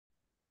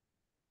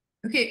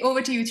Okay,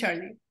 over to you,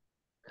 Charlie.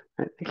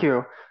 Thank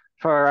you.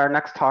 For our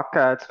next talk,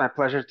 it's my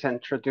pleasure to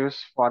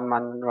introduce Juan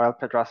Manuel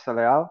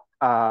Pedraza.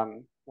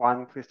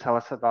 Juan, please tell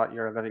us about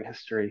your living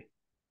history.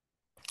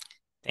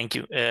 Thank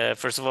you.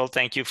 First of all,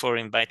 thank you for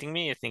inviting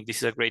me. I think this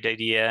is a great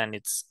idea, and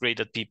it's great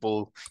that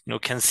people,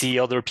 can see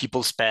other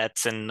people's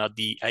paths and not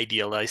the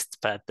idealized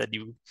path that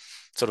you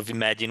sort of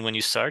imagine when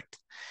you start.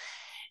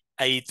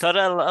 I thought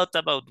a lot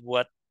about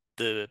what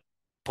the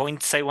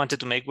points I wanted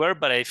to make were,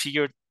 but I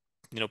figured,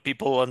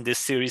 people on this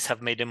series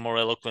have made them more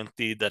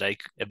eloquently than I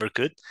ever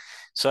could.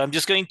 So I'm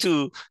just going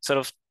to sort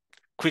of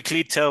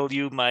quickly tell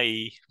you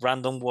my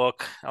random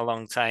walk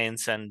along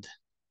science and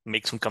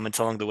make some comments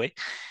along the way.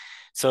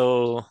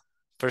 So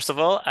first of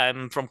all,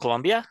 I'm from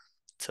Colombia,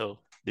 so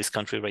this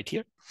country right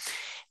here.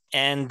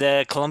 And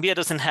Colombia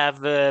doesn't have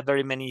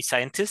very many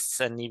scientists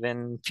and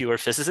even fewer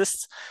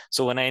physicists.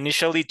 So when I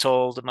initially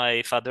told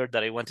my father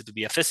that I wanted to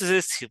be a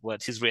physicist,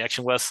 what his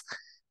reaction was,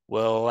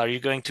 well, are you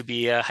going to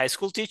be a high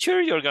school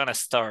teacher? You're gonna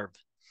starve.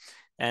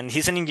 And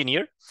he's an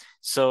engineer.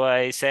 So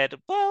I said,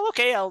 well,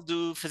 okay, I'll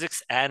do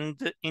physics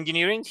and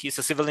engineering. He's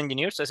a civil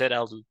engineer. So I said,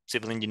 I'll do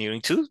civil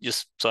engineering too,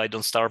 just so I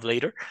don't starve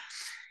later.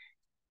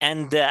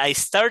 And I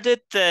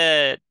started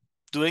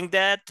doing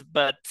that,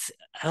 but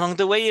along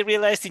the way, I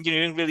realized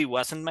engineering really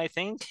wasn't my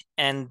thing.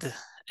 And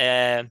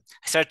I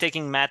started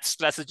taking maths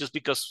classes just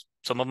because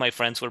some of my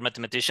friends were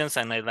mathematicians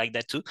and I like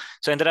that too.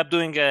 So I ended up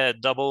doing a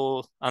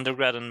double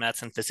undergrad on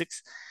maths and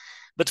physics.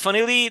 But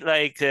funnily,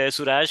 like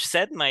Suraj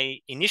said, my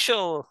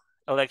initial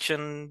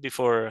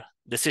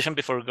decision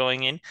before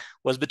going in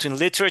was between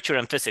literature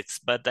and physics.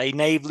 But I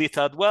naively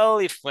thought, well,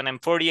 if when I'm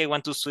 40, I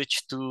want to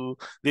switch to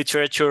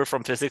literature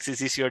from physics,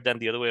 is easier than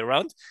the other way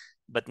around.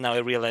 But now I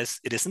realize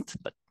it isn't,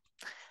 but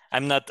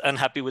I'm not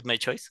unhappy with my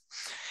choice.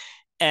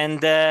 And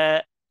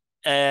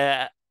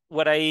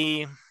what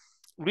I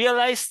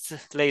realized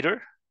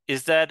later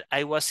is that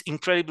I was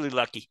incredibly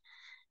lucky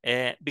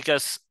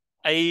because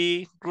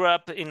I grew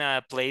up in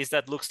a place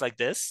that looks like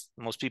this.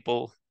 Most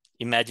people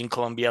imagine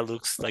Colombia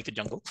looks like a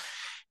jungle.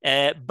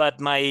 But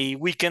my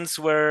weekends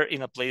were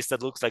in a place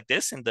that looks like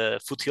this, in the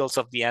foothills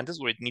of the Andes,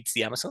 where it meets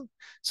the Amazon.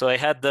 So I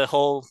had the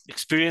whole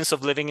experience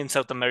of living in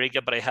South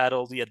America, but I had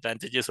all the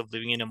advantages of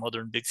living in a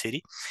modern big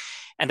city.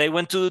 And I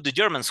went to the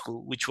German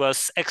school, which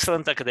was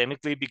excellent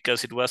academically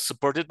because it was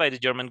supported by the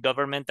German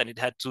government and it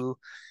had to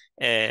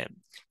uh,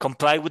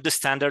 comply with the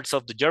standards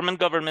of the German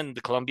government and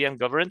the Colombian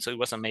government. So it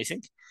was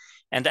amazing.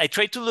 And I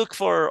tried to look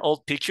for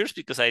old pictures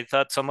because I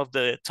thought some of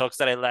the talks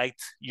that I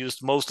liked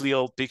used mostly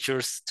old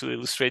pictures to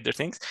illustrate their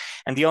things.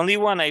 And the only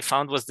one I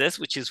found was this,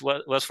 which is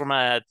what was from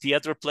a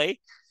theater play,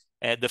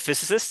 The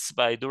Physicists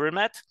by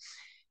Durermatt.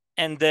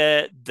 And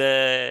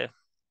the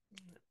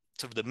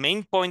sort of the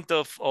main point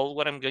of all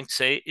what I'm going to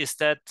say is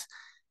that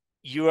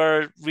you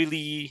are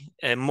really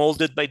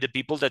molded by the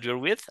people that you're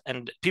with.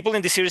 And people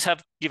in the series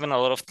have given a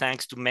lot of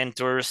thanks to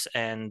mentors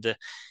and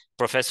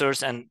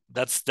professors, and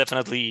that's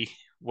definitely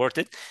worth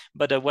it.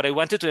 But what I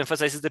wanted to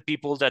emphasize is the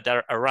people that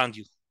are around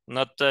you,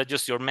 not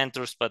just your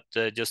mentors, but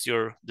just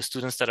the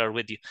students that are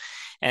with you.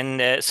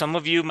 And some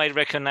of you might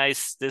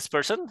recognize this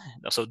person.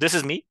 So this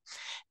is me.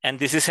 And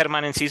this is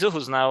Germán Enciso,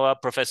 who's now a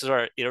professor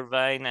at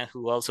Irvine and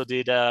who also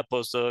did a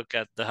postdoc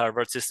at the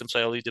Harvard Systems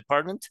Biology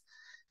Department.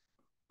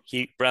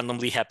 He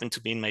randomly happened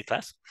to be in my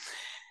class.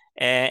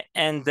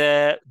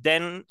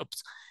 Then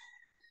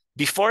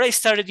before I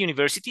started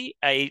university,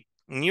 I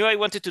knew I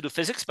wanted to do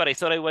physics, but I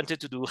thought I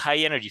wanted to do high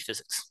energy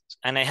physics.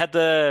 And I had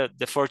the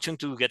fortune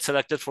to get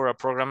selected for a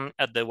program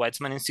at the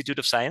Weizmann Institute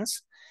of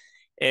Science,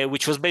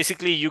 which was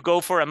basically you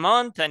go for a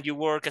month and you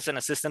work as an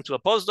assistant to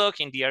a postdoc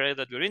in the area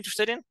that you're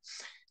interested in.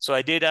 So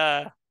I did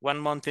a 1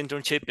 month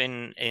internship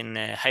in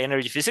high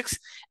energy physics,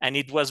 and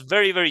it was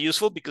very, very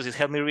useful because it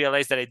helped me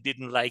realize that I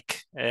didn't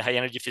like high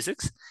energy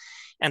physics.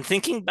 And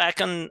thinking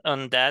back on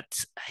that,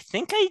 I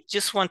think I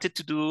just wanted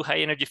to do high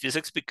energy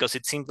physics because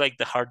it seemed like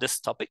the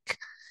hardest topic.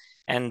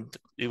 And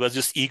it was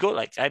just ego,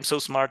 like I'm so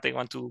smart, I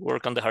want to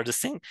work on the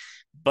hardest thing.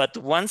 But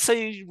once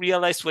I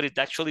realized what it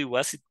actually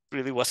was, it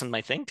really wasn't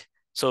my thing.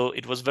 So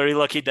it was very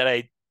lucky that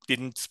I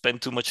didn't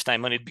spend too much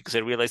time on it because I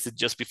realized it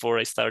just before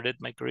I started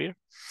my career.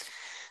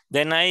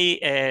 Then I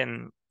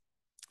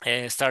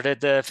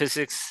started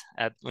physics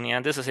at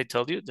Uniandes, as I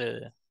told you,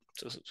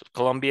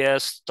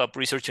 Colombia's top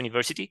research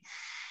university.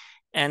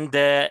 And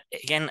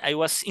again, I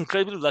was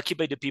incredibly lucky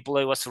by the people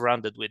I was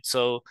surrounded with.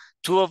 So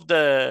two of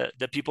the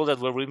people that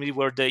were with me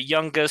were the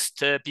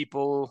youngest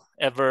people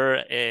ever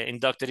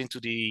inducted into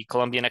the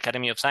Colombian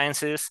Academy of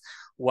Sciences.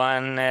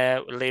 One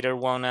later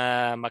won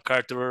a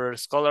MacArthur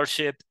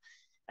scholarship.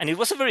 And it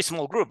was a very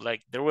small group,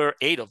 like there were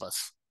 8 of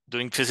us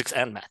doing physics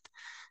and math.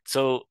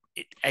 So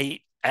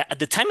at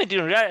the time I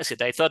didn't realize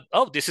it. I thought,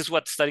 oh, this is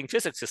what studying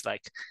physics is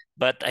like.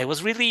 But I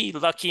was really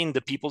lucky in the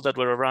people that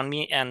were around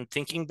me. And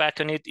thinking back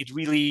on it, it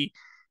really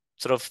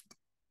sort of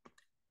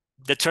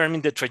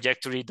determined the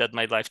trajectory that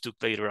my life took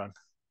later on.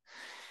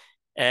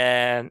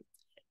 And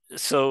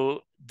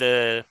so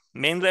the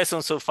main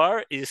lesson so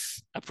far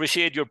is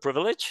appreciate your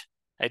privilege.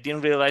 I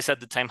didn't realize at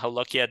the time how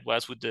lucky I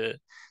was with the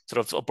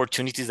sort of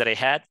opportunities that I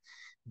had.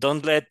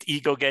 don't let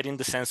ego get in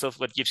the sense of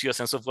what gives you a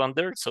sense of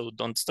wonder. So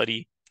don't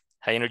study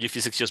high energy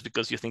physics just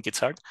because you think it's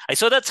hard. I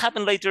saw that's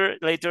happened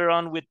later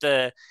on with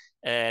the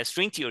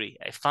string theory.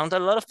 I found a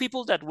lot of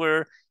people that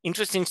were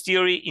interested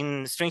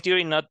in string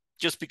theory, not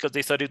just because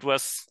they thought it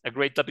was a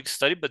great topic to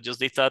study, but just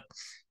they thought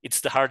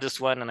it's the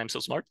hardest one and I'm so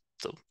smart.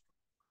 So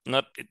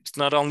it's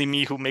not only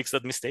me who makes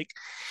that mistake.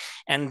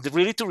 And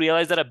really to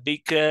realize that a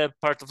big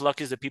part of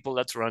luck is the people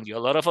that surround you. A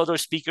lot of other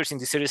speakers in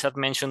this series have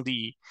mentioned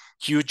the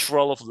huge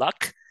role of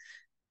luck,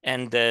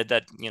 and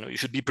that you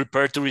should be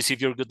prepared to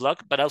receive your good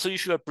luck, but also you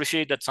should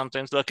appreciate that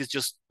sometimes luck is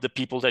just the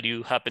people that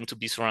you happen to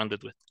be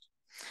surrounded with.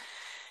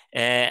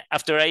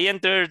 After I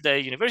entered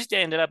the university,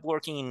 I ended up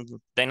working in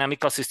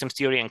dynamical systems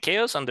theory and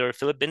chaos under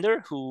Philip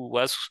Binder, who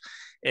was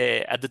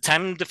at the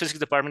time the physics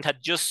department had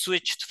just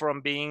switched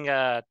from being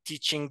a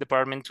teaching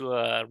department to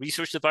a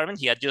research department.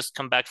 He had just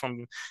come back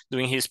from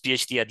doing his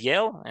PhD at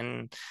Yale,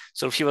 and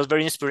so he was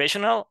very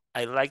inspirational.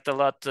 I liked a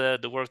lot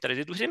the work that I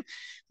did with him,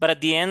 but at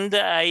the end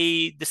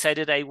I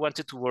decided I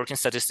wanted to work in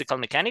statistical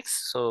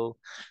mechanics. So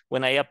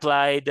when I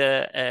applied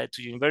to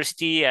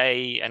university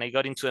and I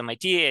got into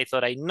MIT, I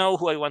thought I know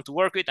who I want to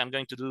work with. I'm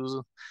going to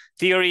do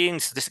theory in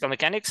statistical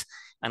mechanics.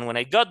 And when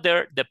I got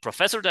there, the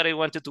professor that I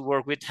wanted to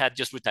work with had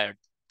just retired,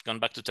 gone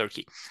back to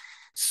Turkey.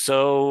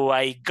 So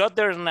I got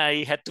there and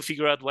I had to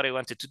figure out what I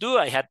wanted to do.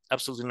 I had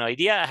absolutely no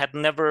idea. I had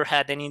never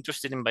had any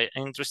interest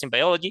in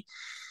biology.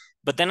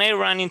 But then I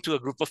ran into a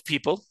group of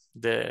people,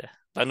 the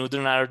Van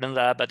Oudenarden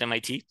lab at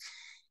MIT,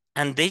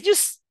 and they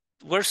just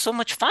were so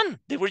much fun.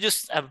 They were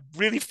just a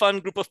really fun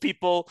group of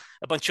people,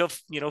 a bunch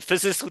of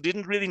physicists who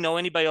didn't really know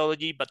any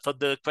biology, but thought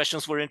the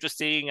questions were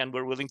interesting and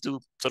were willing to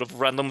sort of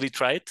randomly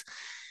try it.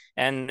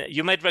 And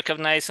you might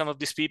recognize some of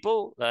these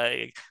people,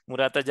 like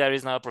Bhattacharjee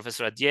is now a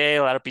professor at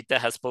Yale. Arpita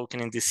has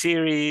spoken in this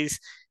series.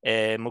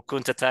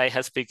 Mukund Tatai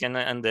has spoken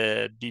on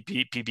the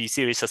PB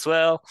series as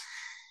well.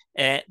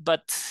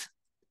 But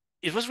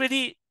it was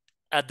really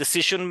a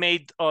decision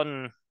made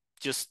on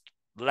just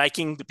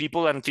liking the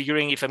people and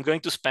figuring if I'm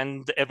going to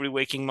spend every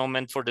waking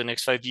moment for the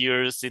next 5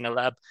 years in a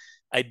lab,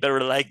 I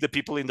better like the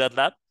people in that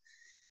lab.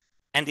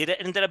 And it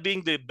ended up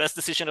being the best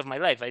decision of my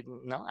life. I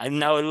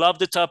love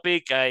the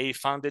topic. I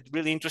found it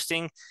really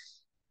interesting,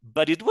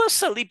 but it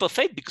was a leap of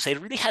faith because I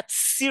really had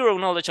zero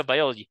knowledge of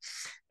biology.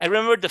 I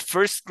remember the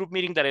first group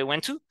meeting that I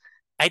went to.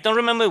 I don't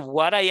remember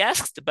what I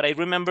asked, but I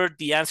remember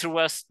the answer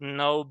was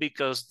no,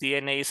 because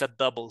DNA is a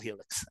double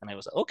helix. And I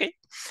was okay.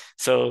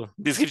 So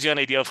this gives you an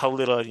idea of how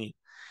little I knew.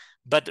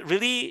 But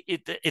really,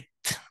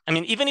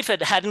 even if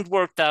it hadn't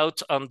worked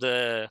out on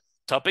the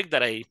topic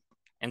that I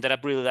ended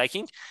up really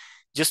liking,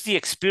 just the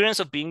experience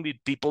of being with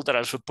people that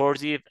are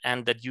supportive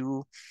and that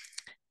you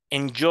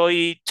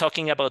enjoy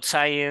talking about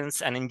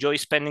science and enjoy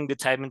spending the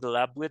time in the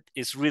lab with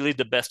is really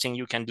the best thing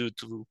you can do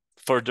to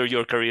further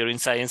your career in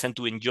science and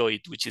to enjoy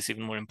it, which is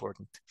even more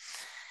important.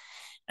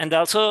 And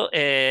also,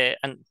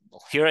 and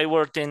here I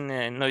worked in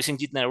noise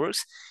engine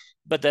networks,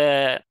 but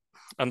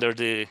under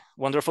the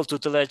wonderful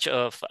tutelage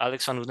of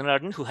Alex van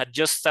Oudenarden, who had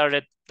just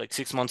started like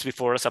 6 months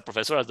before as a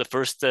professor, as the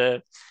first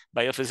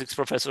biophysics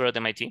professor at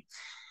MIT.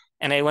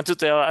 And I want to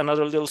tell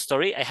another little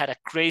story. I had a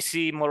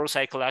crazy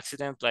motorcycle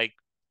accident like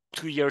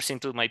 2 years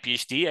into my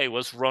PhD. I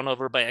was run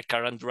over by a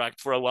car and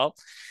dragged for a while.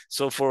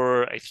 So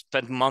I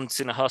spent months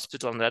in a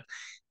hospital on that.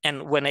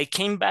 And when I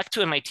came back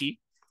to MIT,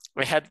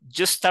 I had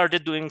just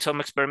started doing some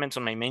experiments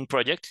on my main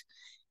project.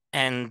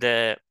 And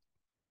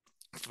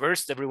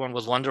first, everyone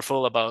was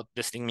wonderful about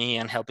visiting me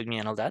and helping me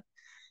and all that.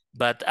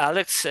 But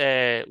Alex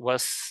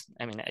he's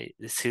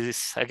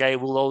a guy I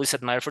will always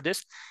admire for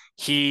this.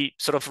 He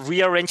sort of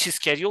rearranged his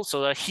schedule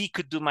so that he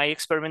could do my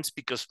experiments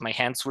because my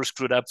hands were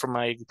screwed up from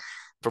my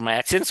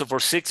accident. So for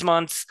 6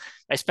 months,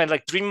 I spent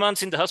like 3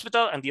 months in the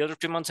hospital, and the other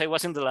 3 months I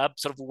was in the lab,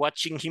 sort of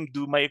watching him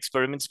do my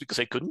experiments because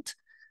I couldn't.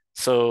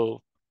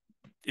 So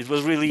it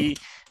was really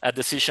a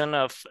decision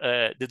of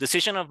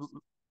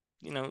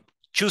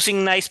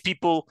choosing nice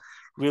people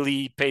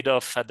really paid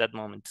off at that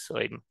moment. So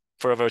I'm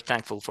forever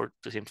thankful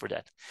to him for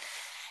that.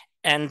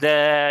 And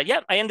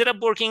I ended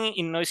up working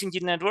in noise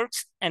engine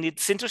networks. And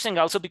it's interesting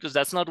also because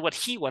that's not what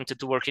he wanted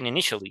to work in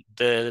initially.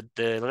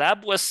 The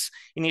lab was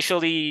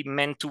initially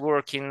meant to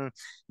work in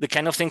the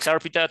kind of things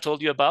Arpita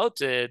told you about,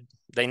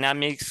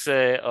 dynamics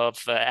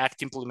of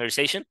actin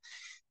polymerization.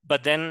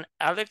 But then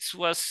Alex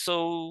was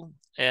so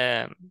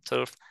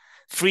sort of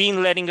free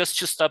in letting us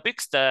choose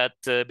topics that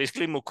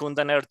basically Mukund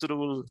and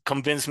Ertuğrul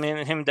convinced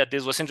him that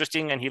this was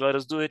interesting, and he let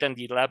us do it, and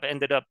the lab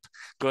ended up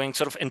going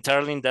sort of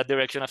entirely in that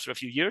direction after a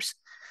few years.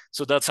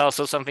 So that's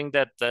also something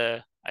that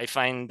I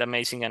find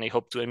amazing, and I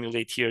hope to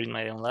emulate here in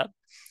my own lab.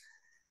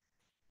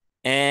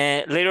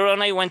 Later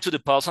on, I went to the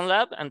Paulson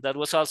lab, and that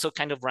was also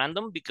kind of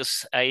random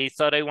because I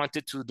thought I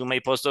wanted to do my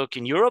postdoc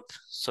in Europe.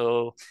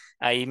 So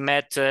I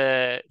met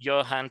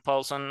Johan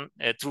Paulson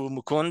through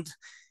Mukund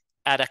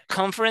at a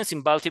conference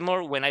in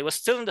Baltimore when I was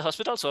still in the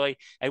hospital. So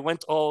I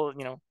went all,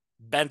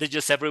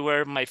 bandages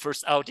everywhere. My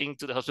first outing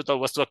to the hospital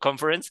was to a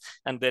conference,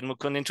 and then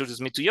Mukund introduced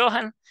me to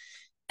Johan.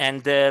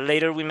 And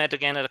later we met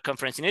again at a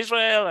conference in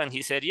Israel, and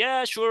he said,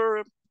 yeah,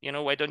 sure,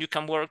 why don't you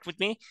come work with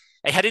me?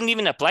 I hadn't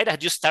even applied. I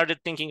had just started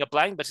thinking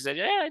applying, but she said,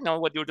 yeah, I know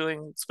what you're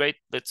doing. It's great.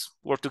 Let's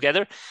work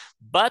together.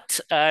 But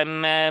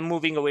I'm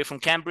moving away from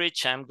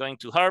Cambridge. I'm going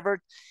to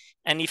Harvard.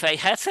 And if I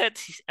had said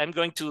I'm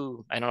going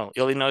to, I don't know,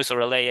 Illinois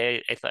or LA,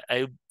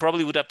 I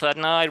probably would have thought,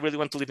 no, I really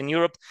want to live in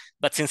Europe.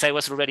 But since I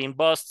was already in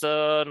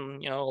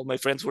Boston, all my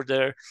friends were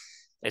there.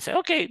 I said,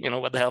 okay,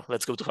 what the hell,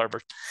 let's go to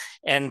Harvard.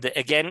 And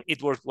again,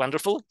 it worked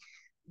wonderful.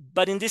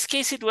 But in this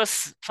case, it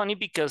was funny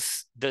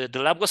because the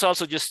lab was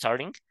also just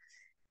starting.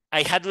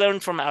 I had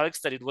learned from Alex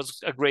that it was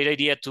a great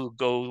idea to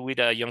go with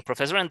a young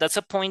professor. And that's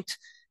a point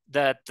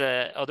that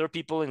other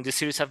people in this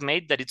series have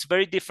made, that it's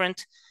very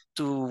different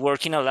to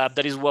work in a lab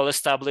that is well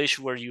established,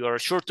 where you are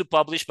sure to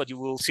publish, but you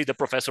will see the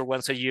professor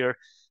once a year,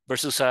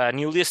 versus a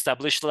newly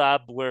established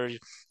lab where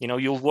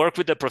you'll work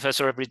with the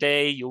professor every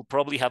day. You'll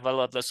probably have a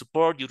lot less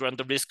support. You run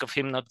the risk of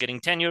him not getting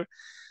tenure.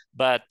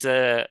 But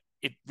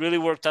it really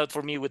worked out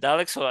for me with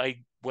Alex, so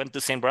I went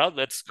the same route.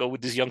 Let's go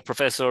with this young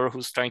professor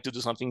who's trying to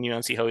do something new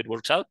and see how it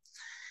works out.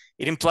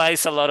 It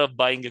implies a lot of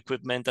buying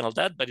equipment and all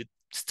that, but it's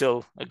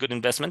still a good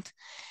investment.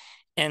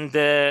 And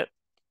in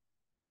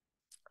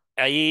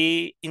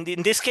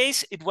this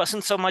case, it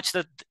wasn't so much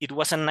that it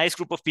was a nice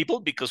group of people,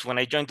 because when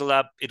I joined the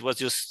lab, it was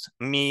just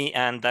me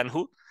and Dan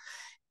Hu.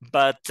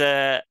 But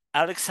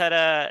Alex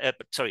had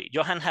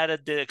Johan had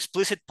the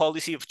explicit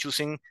policy of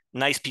choosing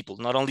nice people,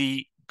 not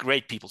only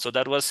great people. So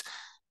that was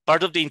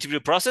part of the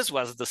interview process,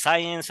 was the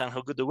science and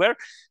how good they were.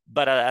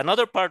 But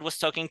another part was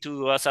talking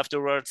to us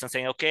afterwards and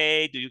saying,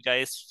 okay, do you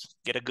guys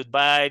get a good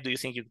vibe? Do you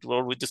think you could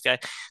work with this guy?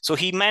 So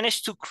he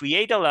managed to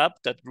create a lab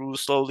that grew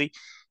slowly,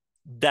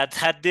 that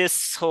had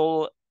this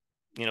whole,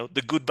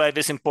 the good vibe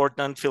is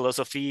important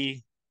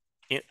philosophy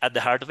at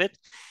the heart of it.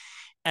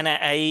 And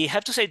I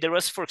have to say, there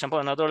was, for example,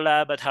 another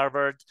lab at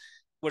Harvard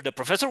where the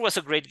professor was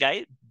a great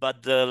guy,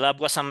 but the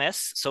lab was a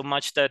mess, so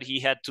much that he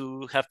had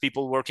to have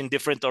people work in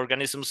different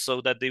organisms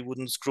so that they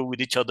wouldn't screw with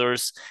each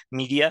other's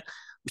media,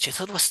 which I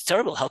thought was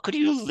terrible. How could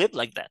you live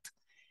like that?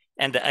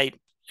 And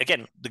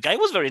again, the guy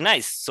was very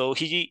nice. So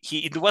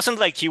it wasn't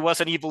like he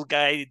was an evil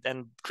guy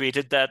and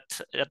created that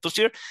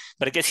atmosphere,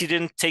 but I guess he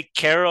didn't take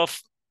care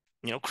of,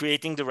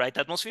 creating the right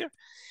atmosphere.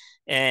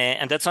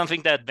 And that's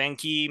something that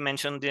Venki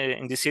mentioned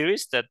in the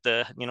series, that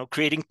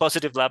creating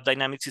positive lab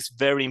dynamics is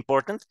very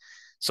important.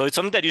 So it's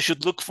something that you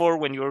should look for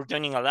when you're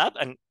joining a lab,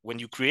 and when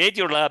you create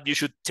your lab, you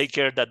should take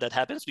care that that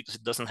happens, because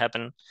it doesn't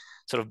happen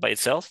sort of by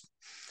itself.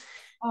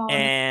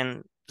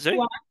 And sorry?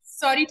 Juan,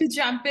 sorry to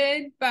jump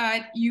in,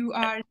 but you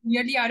are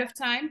nearly out of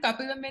time.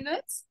 Couple of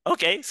minutes.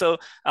 Okay, so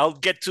I'll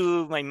get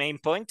to my main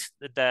point,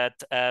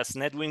 that as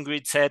Ned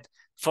Wingrid said,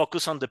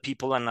 focus on the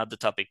people and not the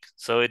topic.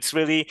 So it's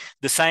really,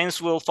 the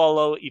science will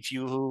follow if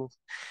you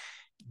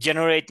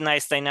generate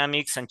nice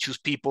dynamics and choose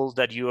people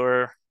that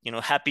you're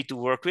happy to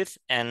work with,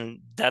 and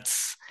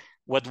that's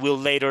what will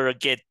later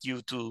get you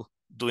to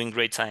doing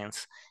great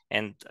science.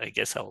 And I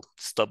guess I'll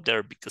stop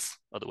there, because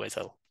otherwise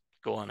I'll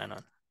go on and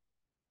on.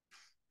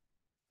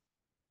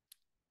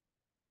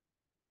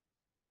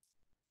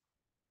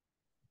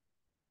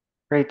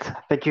 Great,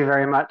 thank you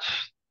very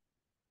much.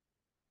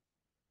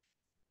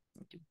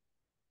 Thank you.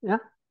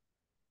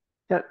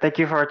 Yeah, thank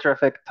you for a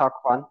terrific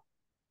talk, Juan.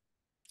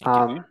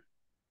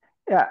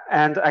 Yeah,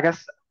 and I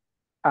guess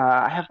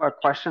I have a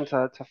question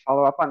to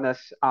follow up on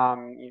this.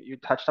 You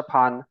touched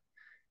upon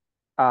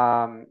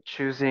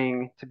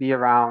choosing to be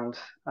around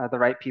the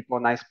right people,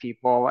 nice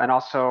people, and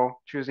also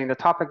choosing the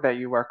topic that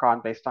you work on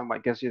based on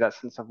what gives you that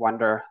sense of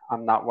wonder,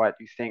 not what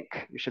you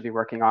think you should be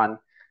working on.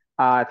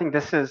 I think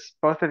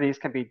both of these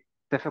can be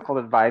difficult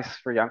advice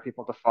for young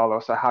people to follow.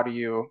 So how do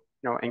you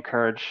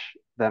encourage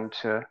them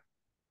to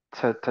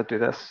do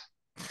this?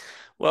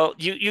 Well,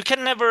 you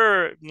can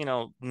never,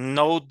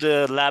 know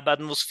the lab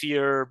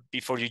atmosphere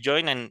before you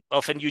join, and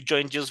often you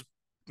join just,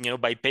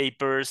 by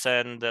papers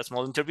and a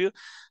small interview.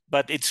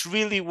 But it's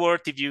really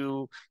worth if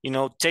you,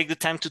 take the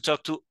time to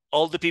talk to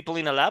all the people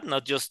in a lab,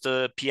 not just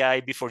the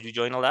PI before you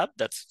join a lab.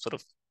 That's sort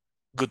of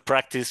good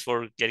practice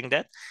for getting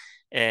that,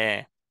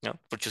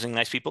 for choosing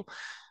nice people.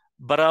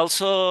 But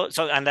also,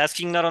 and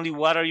asking not only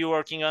what are you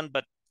working on,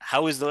 but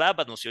how is the lab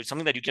atmosphere? It's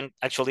something that you can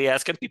actually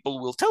ask, and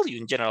people will tell you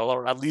in general,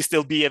 or at least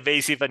they'll be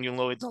evasive and you'll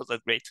know it's not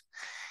that great.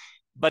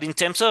 But in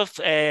terms of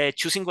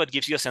choosing what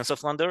gives you a sense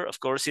of wonder, of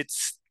course,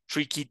 it's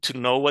tricky to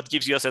know what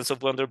gives you a sense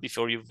of wonder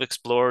before you've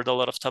explored a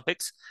lot of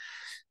topics.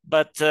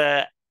 But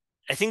I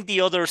think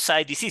the other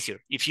side is easier.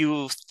 If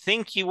you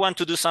think you want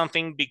to do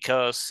something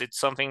because it's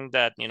something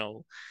that,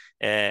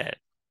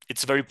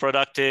 it's very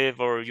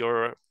productive, or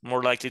you're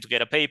more likely to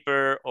get a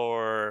paper,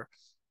 or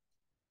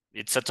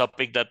it's a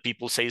topic that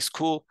people say is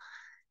cool,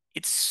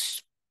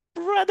 it's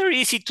rather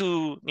easy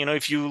to,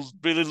 if you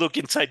really look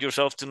inside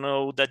yourself, to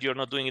know that you're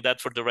not doing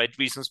that for the right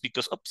reasons,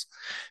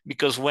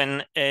 because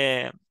when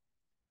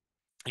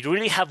you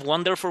really have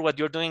wonder for what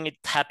you're doing, it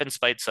happens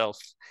by itself,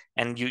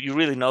 and you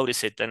really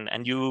notice it,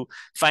 and you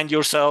find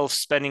yourself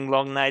spending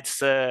long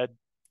nights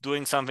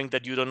doing something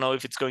that you don't know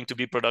if it's going to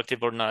be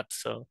productive or not.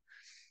 So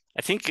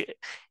I think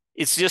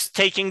it's just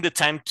taking the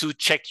time to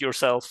check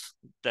yourself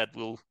that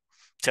will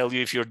tell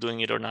you if you're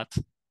doing it or not.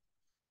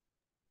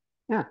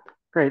 Yeah,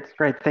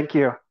 great. Thank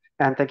you.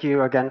 And thank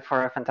you again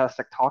for a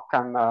fantastic talk.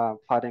 I'm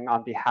applauding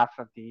on behalf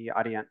of the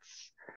audience.